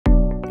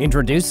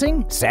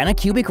Introducing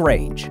Sanicubic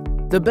Range,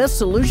 the best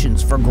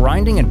solutions for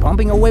grinding and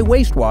pumping away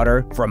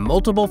wastewater from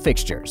multiple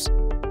fixtures.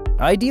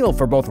 Ideal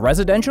for both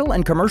residential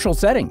and commercial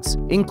settings,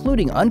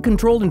 including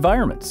uncontrolled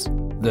environments.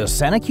 The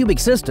Sanicubic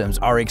systems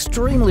are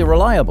extremely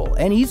reliable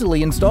and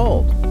easily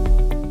installed.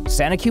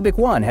 Sanicubic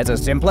 1 has a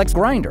simplex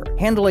grinder,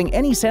 handling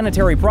any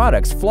sanitary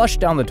products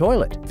flushed down the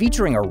toilet,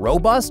 featuring a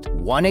robust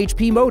 1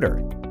 HP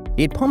motor.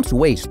 It pumps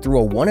waste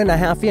through a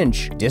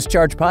 1.5-inch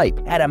discharge pipe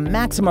at a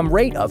maximum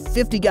rate of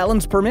 50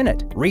 gallons per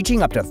minute,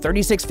 reaching up to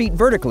 36 feet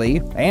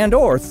vertically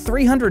and/or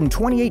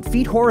 328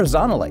 feet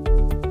horizontally.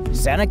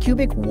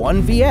 Sanicubic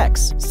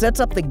 1VX sets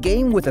up the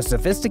game with a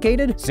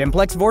sophisticated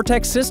simplex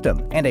vortex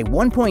system and a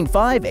 1.5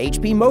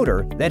 HP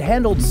motor that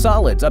handles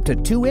solids up to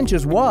 2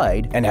 inches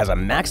wide and has a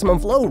maximum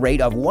flow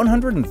rate of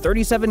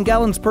 137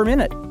 gallons per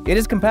minute. It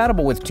is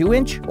compatible with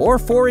 2-inch or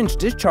 4-inch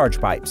discharge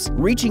pipes,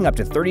 reaching up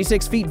to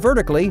 36 feet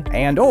vertically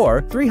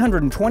and/or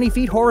 320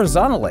 feet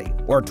horizontally,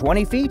 or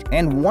 20 feet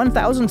and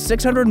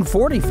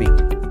 1,640 feet.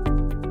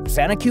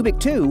 Sanicubic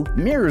 2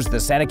 mirrors the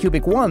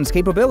Sanicubic 1's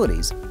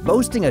capabilities,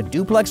 boasting a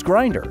duplex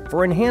grinder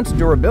for enhanced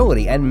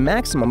durability and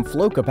maximum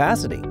flow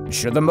capacity.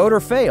 Should the motor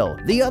fail,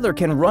 the other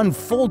can run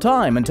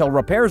full-time until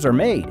repairs are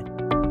made.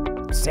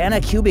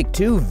 Sanicubic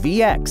 2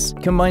 VX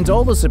combines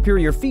all the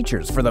superior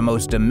features for the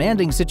most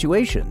demanding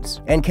situations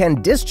and can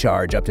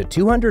discharge up to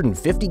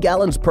 250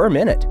 gallons per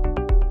minute.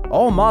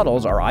 All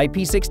models are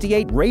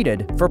IP68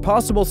 rated for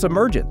possible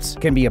submergence,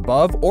 can be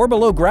above or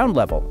below ground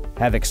level,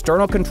 have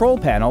external control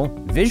panel,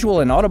 visual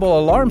and audible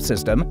alarm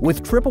system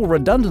with triple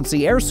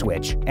redundancy air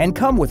switch, and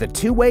come with a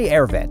 2-way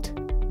air vent.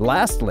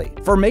 Lastly,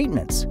 for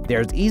maintenance,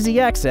 there's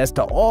easy access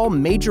to all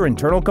major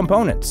internal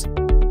components.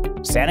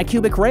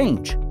 Sanicubic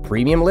Range,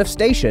 premium lift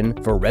station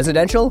for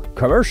residential,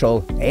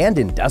 commercial, and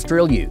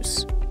industrial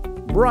use.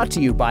 Brought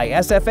to you by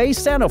SFA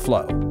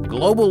Saniflo,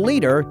 global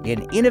leader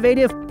in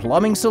innovative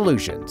plumbing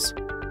solutions.